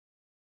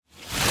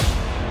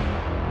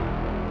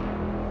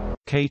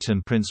Kate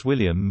and Prince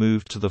William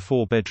moved to the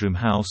four-bedroom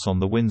house on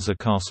the Windsor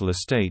Castle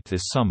estate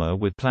this summer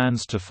with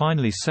plans to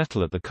finally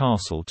settle at the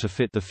castle to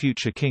fit the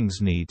future king's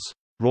needs,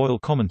 royal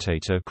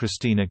commentator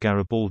Christina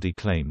Garibaldi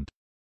claimed.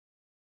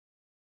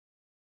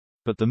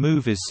 But the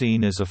move is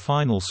seen as a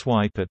final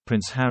swipe at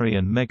Prince Harry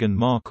and Meghan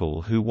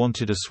Markle, who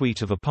wanted a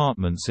suite of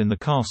apartments in the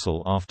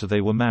castle after they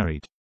were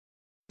married.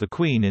 The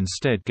Queen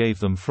instead gave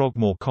them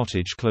Frogmore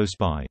Cottage close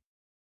by.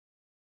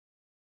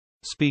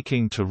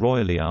 Speaking to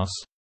Royally Us,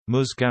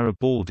 Ms.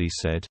 Garibaldi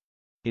said,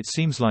 "It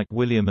seems like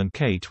William and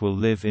Kate will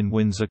live in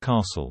Windsor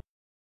Castle."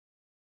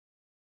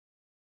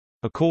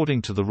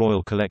 According to the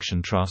Royal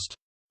Collection Trust,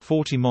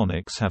 40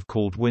 monarchs have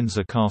called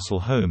Windsor Castle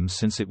home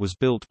since it was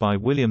built by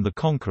William the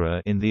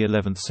Conqueror in the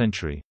 11th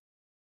century.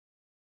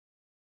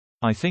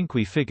 "I think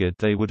we figured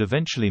they would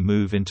eventually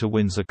move into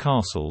Windsor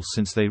Castle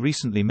since they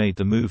recently made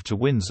the move to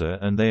Windsor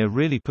and they are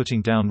really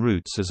putting down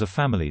roots as a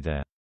family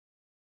there."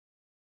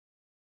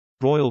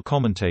 Royal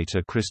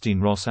commentator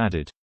Christine Ross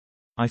added,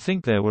 "I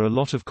think there were a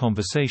lot of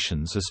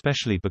conversations,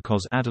 especially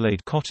because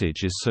Adelaide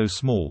Cottage is so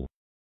small.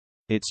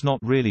 It's not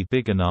really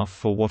big enough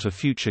for what a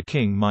future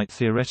king might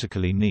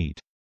theoretically need."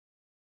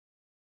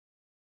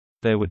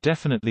 There were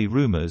definitely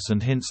rumors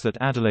and hints that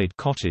Adelaide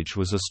Cottage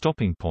was a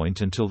stopping point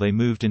until they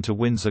moved into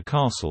Windsor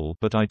Castle,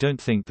 but I don't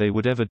think they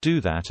would ever do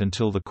that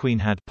until the Queen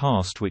had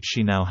passed, which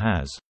she now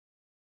has.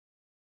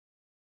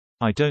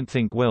 "I don't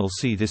think we'll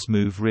see this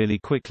move really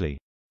quickly.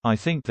 I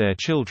think their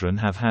children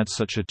have had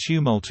such a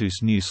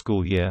tumultuous new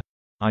school year.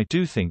 I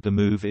do think the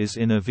move is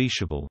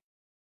inevitable."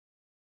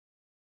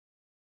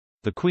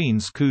 The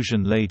Queen's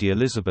cousin Lady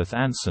Elizabeth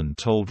Anson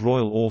told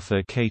royal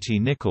author Katie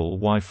Nicholl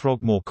why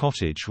Frogmore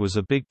Cottage was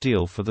a big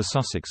deal for the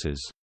Sussexes.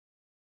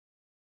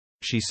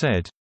 She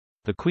said,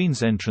 "The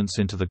Queen's entrance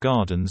into the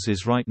gardens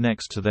is right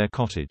next to their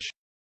cottage.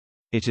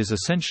 It is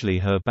essentially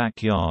her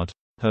backyard,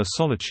 her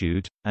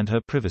solitude, and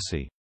her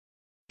privacy.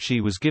 She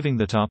was giving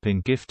that up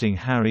in gifting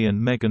Harry and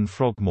Meghan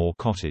Frogmore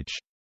Cottage.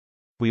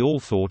 We all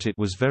thought it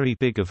was very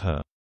big of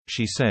her,"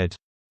 she said.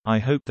 "I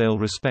hope they'll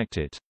respect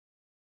it."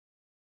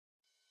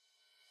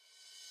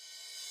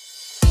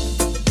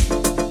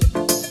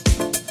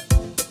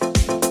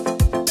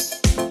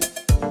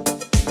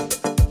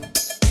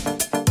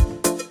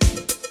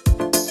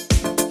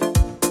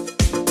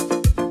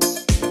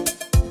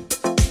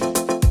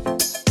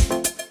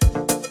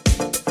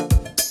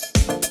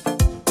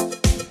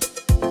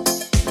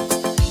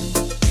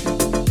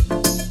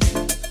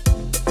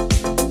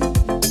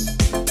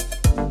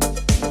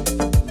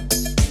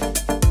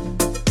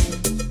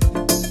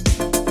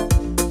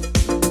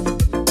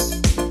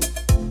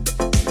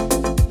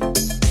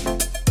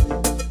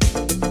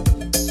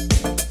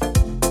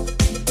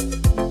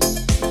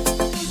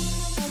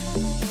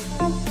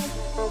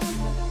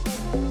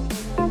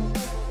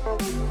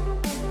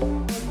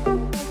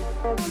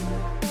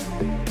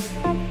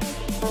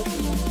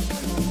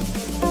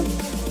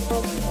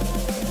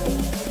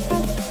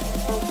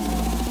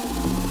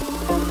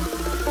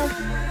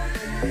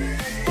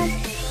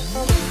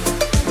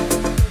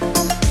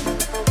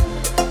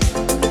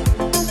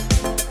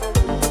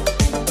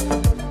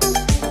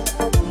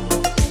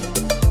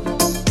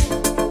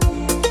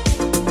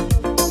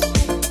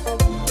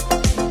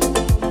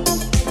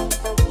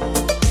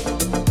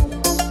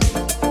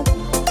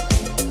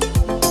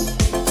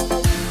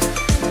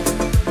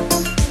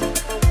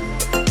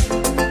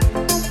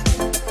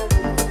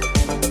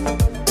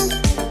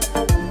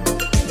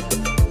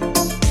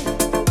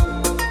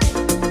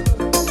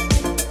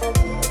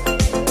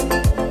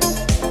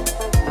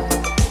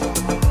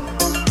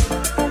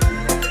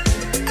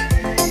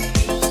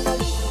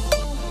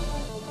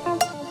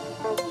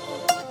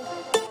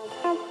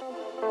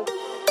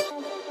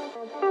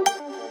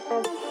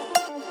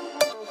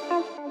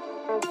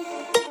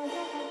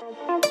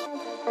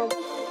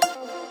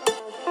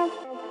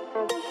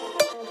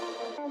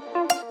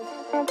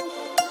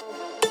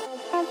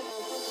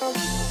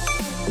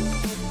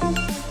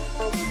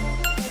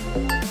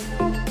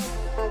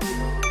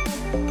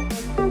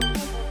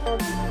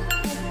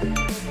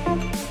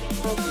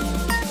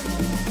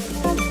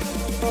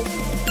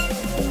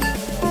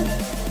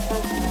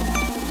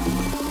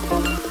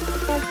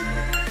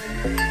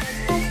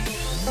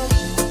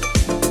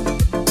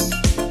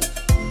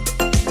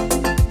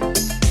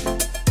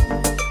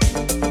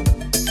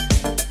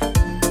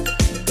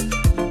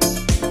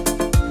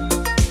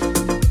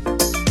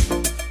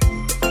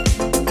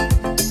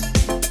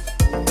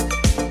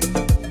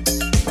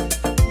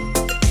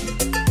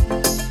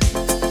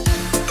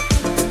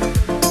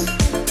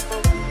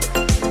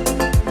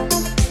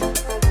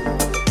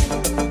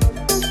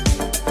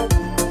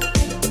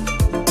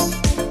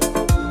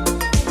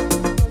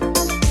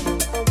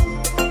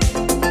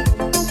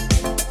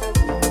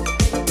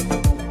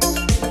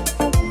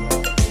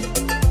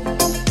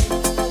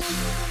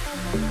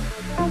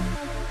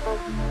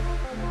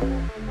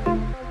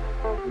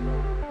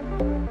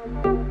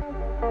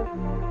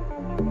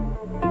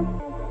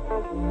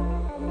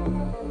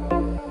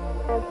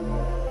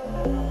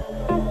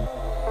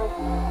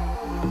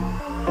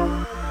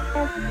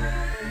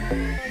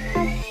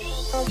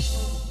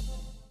 Thank you.